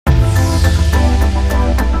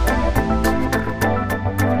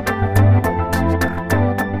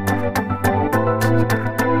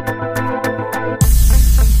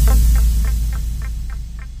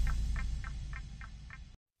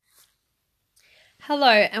Hello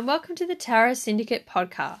and welcome to the Tarot Syndicate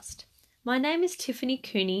podcast. My name is Tiffany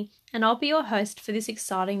Cooney and I'll be your host for this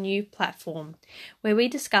exciting new platform where we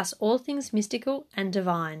discuss all things mystical and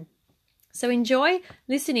divine. So enjoy,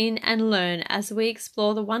 listen in and learn as we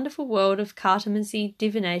explore the wonderful world of cartomancy,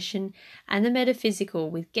 divination and the metaphysical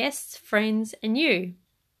with guests, friends and you.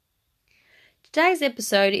 Today's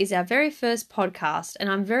episode is our very first podcast and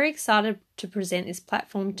I'm very excited to present this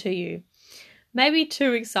platform to you. Maybe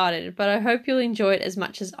too excited, but I hope you'll enjoy it as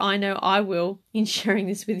much as I know I will in sharing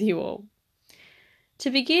this with you all. To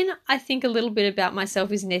begin, I think a little bit about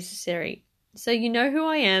myself is necessary, so you know who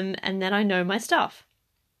I am and that I know my stuff.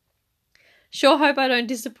 Sure hope I don't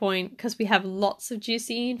disappoint because we have lots of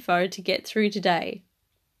juicy info to get through today.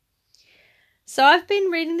 So I've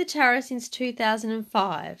been reading the tarot since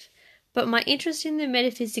 2005, but my interest in the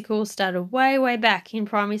metaphysical started way back in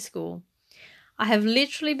primary school. I have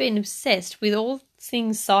literally been obsessed with all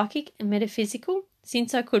things psychic and metaphysical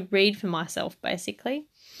since I could read for myself, basically.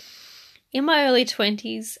 In my early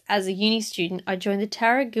 20s, as a uni student, I joined the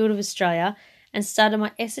Tarot Guild of Australia and started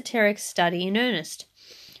my esoteric study in earnest,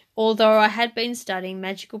 although I had been studying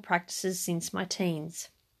magical practices since my teens.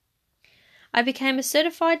 I became a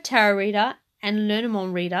certified tarot reader and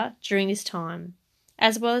Lenormand reader during this time,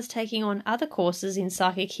 as well as taking on other courses in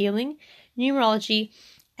psychic healing, numerology,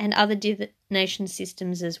 and other divination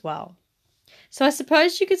systems as well. So I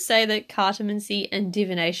suppose you could say that cartomancy and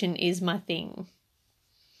divination is my thing.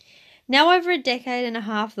 Now over a decade and a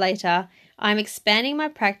half later, I'm expanding my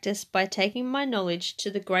practice by taking my knowledge to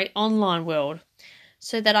the great online world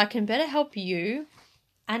so that I can better help you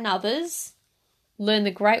and others learn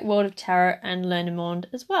the great world of tarot and Lenormand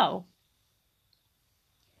as well.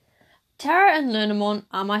 Tarot and Lenormand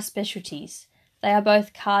are my specialties. They are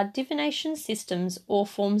both card divination systems or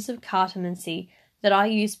forms of cartomancy that I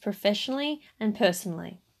use professionally and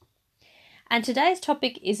personally. And today's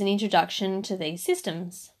topic is an introduction to these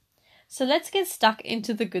systems. So let's get stuck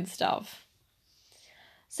into the good stuff.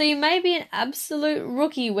 So you may be an absolute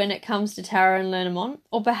rookie when it comes to tarot and Lenormand,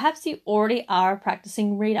 or perhaps you already are a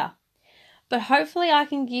practicing reader. But hopefully I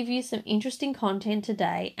can give you some interesting content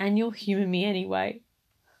today and you'll humour me anyway.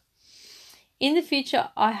 In the future,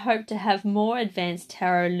 I hope to have more advanced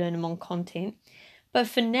Tarot Lenormand content, but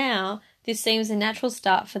for now, this seems a natural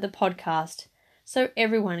start for the podcast, so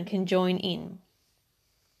everyone can join in.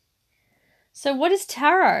 So what is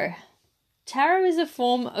tarot? Tarot is a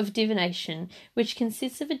form of divination which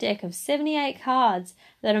consists of a deck of 78 cards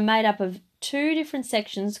that are made up of two different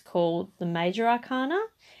sections called the Major Arcana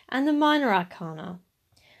and the Minor Arcana.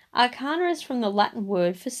 Arcana is from the Latin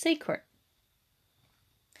word for secret.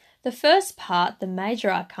 The first part, the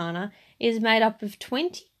Major Arcana, is made up of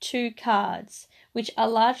 22 cards, which are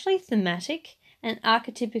largely thematic and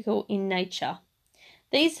archetypical in nature.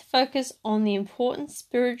 These focus on the important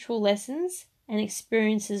spiritual lessons and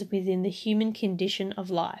experiences within the human condition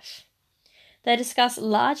of life. They discuss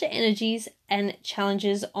larger energies and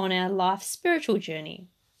challenges on our life's spiritual journey.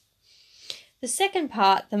 The second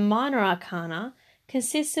part, the Minor Arcana,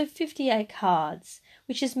 consists of 58 cards,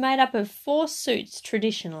 which is made up of 4 suits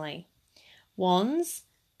traditionally: wands,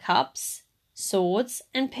 cups, swords,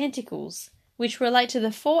 and pentacles, which relate to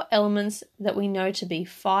the 4 elements that we know to be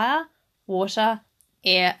fire, water,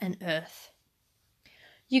 air, and earth.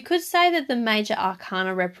 You could say that the Major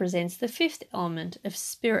Arcana represents the 5th element of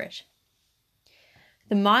spirit.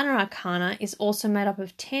 The Minor Arcana is also made up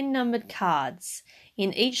of 10 numbered cards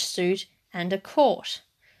in each suit and a court,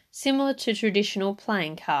 similar to traditional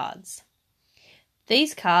playing cards.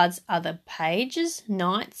 These cards are the pages,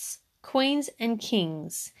 knights, queens and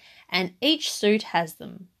kings, and each suit has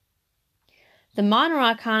them. The Minor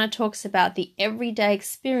Arcana talks about the everyday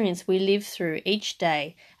experience we live through each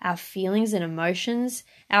day, our feelings and emotions,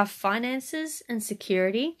 our finances and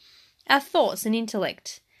security, our thoughts and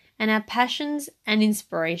intellect, and our passions and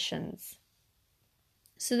inspirations.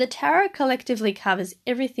 So the tarot collectively covers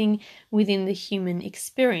everything within the human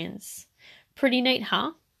experience. Pretty neat,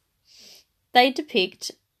 huh? They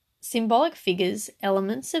depict symbolic figures,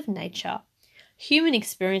 elements of nature, human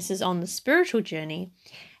experiences on the spiritual journey,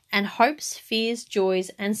 and hopes, fears,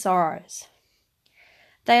 joys, and sorrows.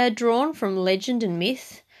 They are drawn from legend and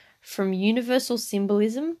myth, from universal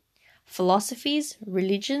symbolism, philosophies,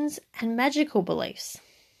 religions, and magical beliefs.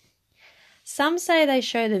 Some say they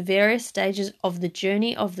show the various stages of the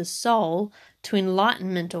journey of the soul to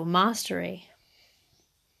enlightenment or mastery.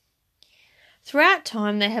 Throughout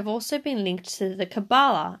time, they have also been linked to the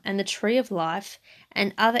Kabbalah and the Tree of Life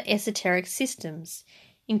and other esoteric systems,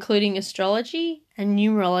 including astrology and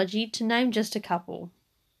numerology, to name just a couple.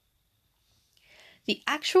 The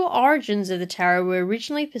actual origins of the tarot were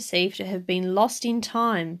originally perceived to have been lost in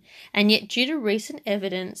time, and yet due to recent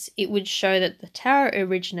evidence it would show that the tarot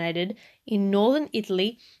originated in northern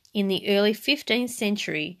Italy in the early 15th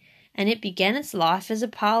century, and it began its life as a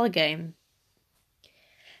parlour game.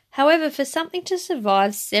 However, for something to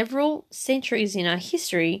survive several centuries in our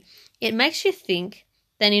history, it makes you think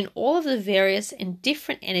that in all of the various and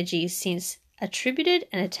different energies since attributed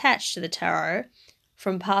and attached to the tarot,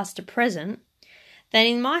 from past to present, that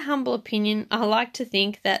in my humble opinion, I like to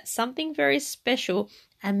think that something very special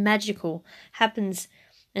and magical happens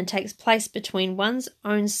and takes place between one's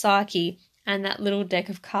own psyche and that little deck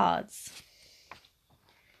of cards.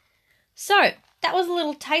 So, that was a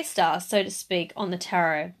little taster, so to speak, on the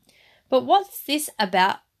tarot. But what's this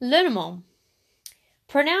about Lenormand?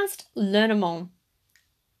 Pronounced Lenormand,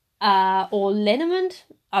 or Lenormand,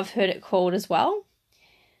 I've heard it called as well.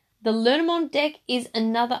 The Lenormand deck is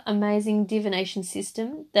another amazing divination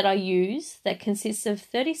system that I use that consists of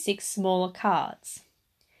 36 smaller cards.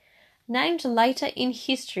 Named later in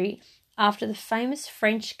history after the famous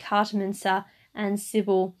French cartomancer and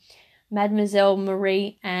sibyl Mademoiselle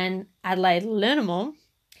Marie Anne Adelaide Lenormand,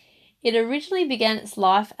 it originally began its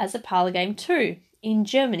life as a parlour game too, in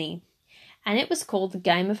Germany, and it was called The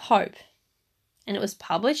Game of Hope, and it was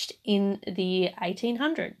published in the year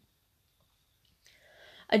 1800.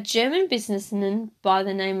 A German businessman by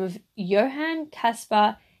the name of Johann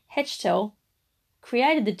Caspar Hechtel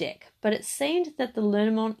created the deck, but it seemed that the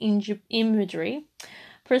Lenormand imagery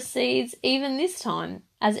proceeds even this time,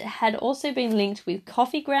 as it had also been linked with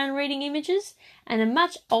coffee ground reading images and a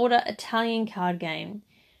much older Italian card game,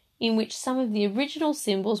 in which some of the original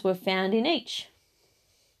symbols were found in each.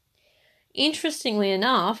 Interestingly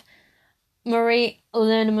enough, Marie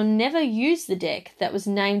Lenormand never used the deck that was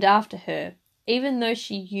named after her, even though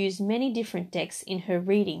she used many different decks in her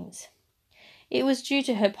readings. It was due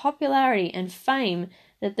to her popularity and fame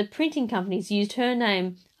that the printing companies used her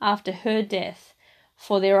name after her death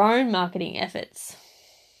for their own marketing efforts.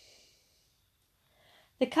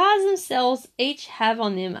 The cards themselves each have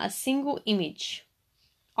on them a single image,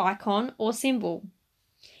 icon, or symbol.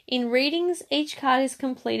 In readings, each card is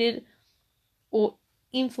completed or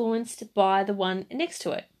influenced by the one next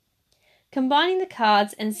to it. Combining the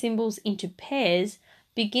cards and symbols into pairs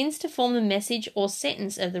begins to form the message or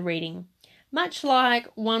sentence of the reading, much like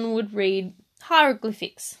one would read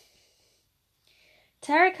hieroglyphics.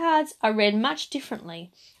 Tarot cards are read much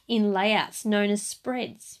differently in layouts known as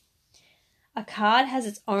spreads. A card has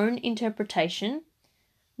its own interpretation,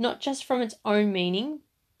 not just from its own meaning,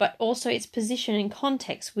 but also its position and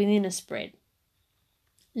context within a spread.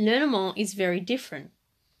 Lenormand is very different.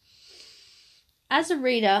 As a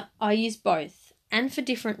reader, I use both, and for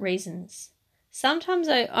different reasons. Sometimes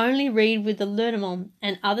I only read with the Lenormand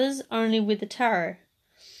and others only with the tarot.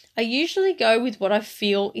 I usually go with what I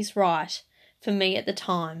feel is right for me at the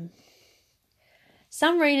time.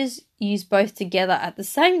 Some readers use both together at the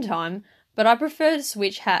same time, but I prefer to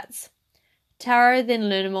switch hats. Tarot then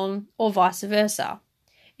Lenormand, or vice versa.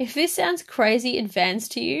 If this sounds crazy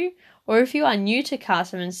advanced to you, or if you are new to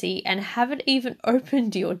cartomancy and haven't even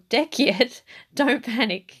opened your deck yet, don't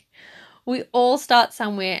panic. We all start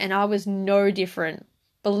somewhere and I was no different.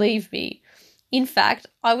 Believe me. In fact,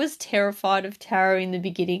 I was terrified of tarot in the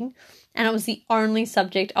beginning and it was the only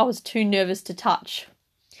subject I was too nervous to touch.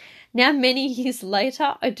 Now, many years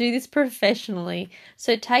later, I do this professionally,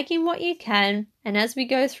 so take in what you can, and as we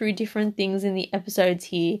go through different things in the episodes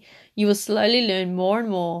here, you will slowly learn more and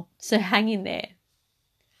more, so hang in there.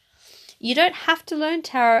 You don't have to learn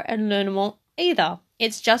tarot and Lenormand either.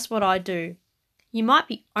 It's just what I do. You might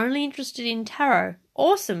be only interested in tarot.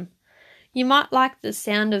 Awesome. You might like the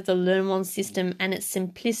sound of the Lenormand system and its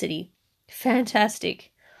simplicity.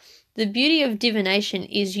 Fantastic. The beauty of divination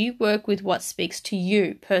is you work with what speaks to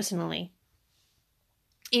you personally.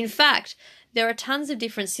 In fact, there are tons of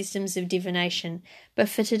different systems of divination, but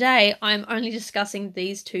for today I am only discussing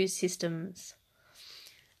these two systems.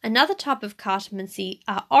 Another type of cartomancy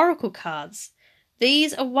are oracle cards.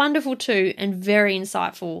 These are wonderful too and very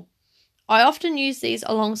insightful. I often use these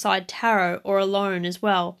alongside tarot or alone as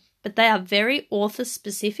well, but they are very author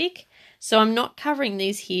specific, so I'm not covering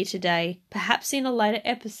these here today, perhaps in a later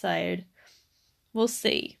episode. We'll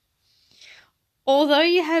see. Although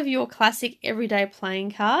you have your classic everyday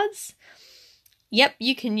playing cards, yep,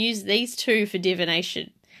 you can use these too for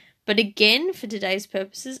divination. But again, for today's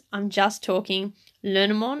purposes, I'm just talking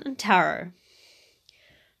Lenormand and tarot.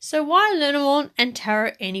 So why Lenormand and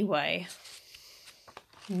tarot anyway?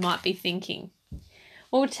 You might be thinking.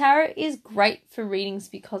 Well, tarot is great for readings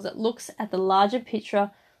because it looks at the larger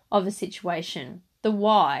picture of a situation, the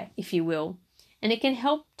why, if you will, and it can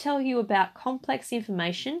help tell you about complex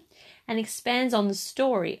information and expands on the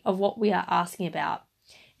story of what we are asking about,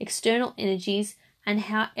 external energies, and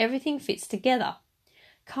how everything fits together.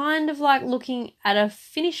 Kind of like looking at a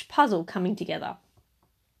finished puzzle coming together.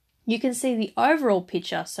 You can see the overall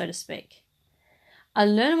picture, so to speak. A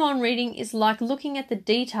Lenormand reading is like looking at the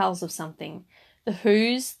details of something, the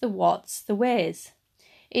who's, the what's, the where's.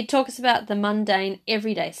 It talks about the mundane,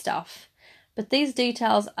 everyday stuff, but these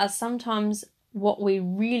details are sometimes what we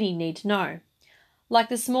really need to know. Like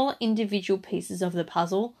the smaller individual pieces of the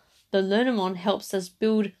puzzle, the Lenormand helps us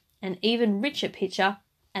build an even richer picture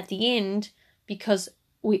at the end because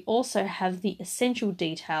we also have the essential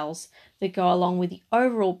details that go along with the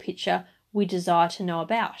overall picture we desire to know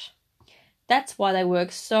about. That's why they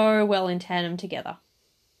work so well in tandem together.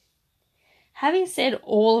 Having said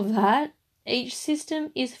all of that, each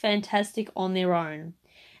system is fantastic on their own,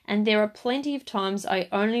 and there are plenty of times I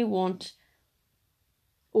only want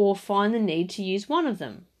or find the need to use one of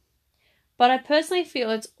them. But I personally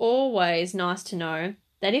feel it's always nice to know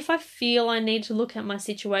that if I feel I need to look at my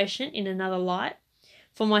situation in another light,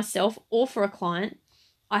 for myself or for a client,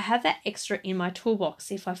 I have that extra in my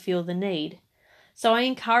toolbox if I feel the need. So I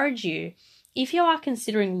encourage you, if you are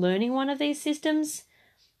considering learning one of these systems,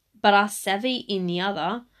 but are savvy in the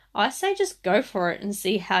other, I say just go for it and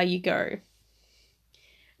see how you go.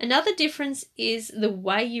 Another difference is the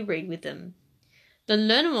way you read with them. The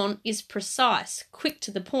Lenormand is precise, quick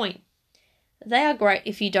to the point. They are great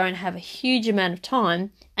if you don't have a huge amount of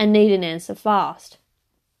time and need an answer fast.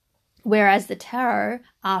 Whereas the tarot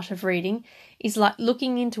art of reading is like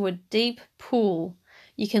looking into a deep pool.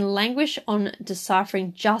 You can languish on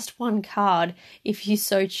deciphering just one card if you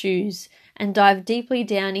so choose and dive deeply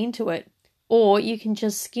down into it, or you can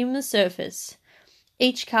just skim the surface.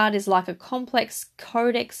 Each card is like a complex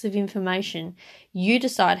codex of information. You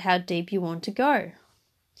decide how deep you want to go.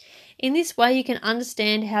 In this way, you can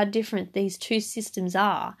understand how different these two systems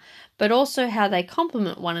are, but also how they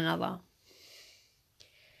complement one another.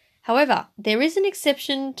 However, there is an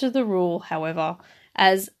exception to the rule,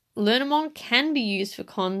 as Lenormand can be used for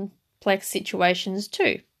complex situations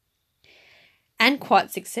too. And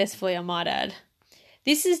quite successfully, I might add.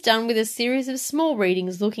 This is done with a series of small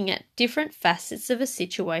readings looking at different facets of a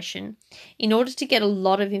situation in order to get a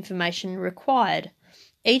lot of information required.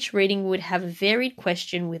 Each reading would have a varied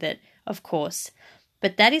question with it, of course,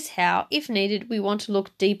 but that is how, if needed, we want to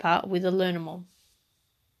look deeper with a Lenormand.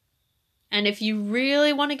 And if you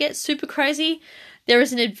really want to get super crazy, there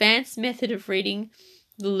is an advanced method of reading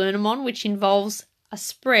the Lenormand which involves a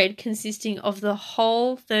spread consisting of the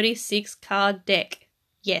whole 36 card deck.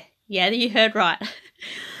 Yeah, you heard right.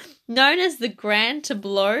 Known as the Grand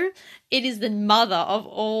Tableau, it is the mother of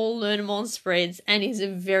all Lenormand spreads and is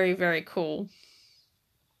very, very cool.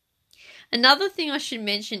 Another thing I should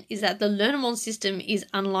mention is that the Lenormand system is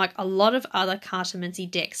unlike a lot of other cartomancy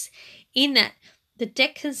decks in that the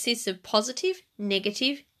deck consists of positive,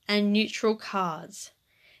 negative, and neutral cards.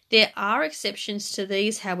 There are exceptions to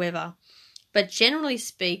these, however, but generally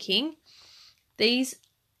speaking, these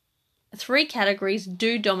three categories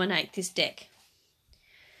do dominate this deck.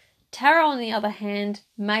 Tarot, on the other hand,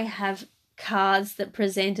 may have cards that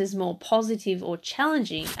present as more positive or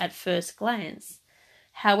challenging at first glance.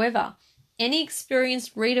 However, any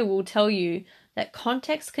experienced reader will tell you that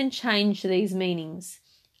context can change these meanings,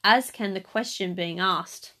 as can the question being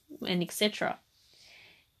asked, and etc.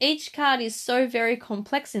 Each card is so very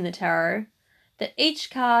complex in the tarot that each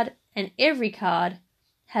card and every card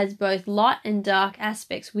has both light and dark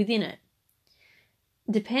aspects within it,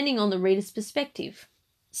 depending on the reader's perspective.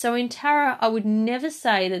 So in tarot, I would never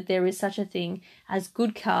say that there is such a thing as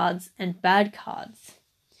good cards and bad cards,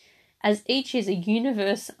 as each is a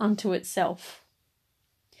universe unto itself.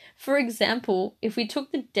 For example, if we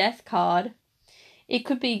took the Death card, it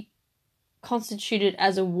could be constituted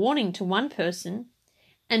as a warning to one person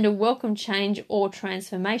and a welcome change or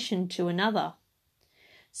transformation to another.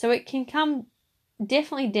 So it can come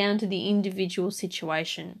definitely down to the individual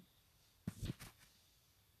situation.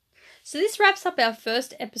 So this wraps up our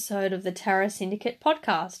first episode of the Tarot Syndicate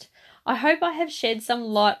podcast. I hope I have shed some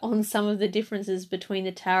light on some of the differences between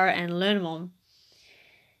the Tarot and Lenormand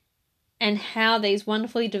and how these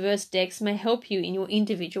wonderfully diverse decks may help you in your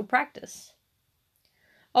individual practice.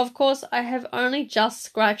 Of course, I have only just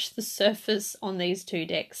scratched the surface on these two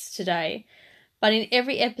decks today, but in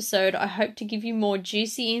every episode I hope to give you more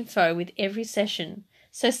juicy info with every session,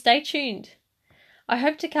 so stay tuned. I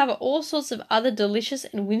hope to cover all sorts of other delicious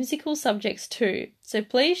and whimsical subjects too, so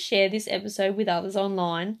please share this episode with others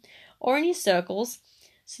online or in your circles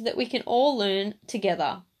so that we can all learn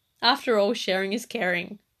together. After all, sharing is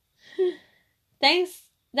caring. Thanks.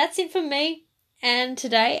 That's it for me and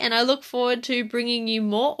today, and I look forward to bringing you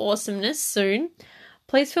more awesomeness soon.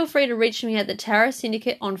 Please feel free to reach me at the Tarot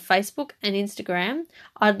Syndicate on Facebook and Instagram.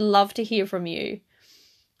 I'd love to hear from you.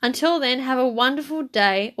 Until then, have a wonderful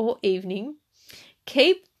day or evening.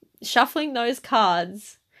 Keep shuffling those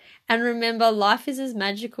cards. And remember, life is as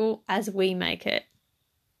magical as we make it.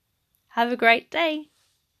 Have a great day.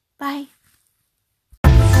 Bye.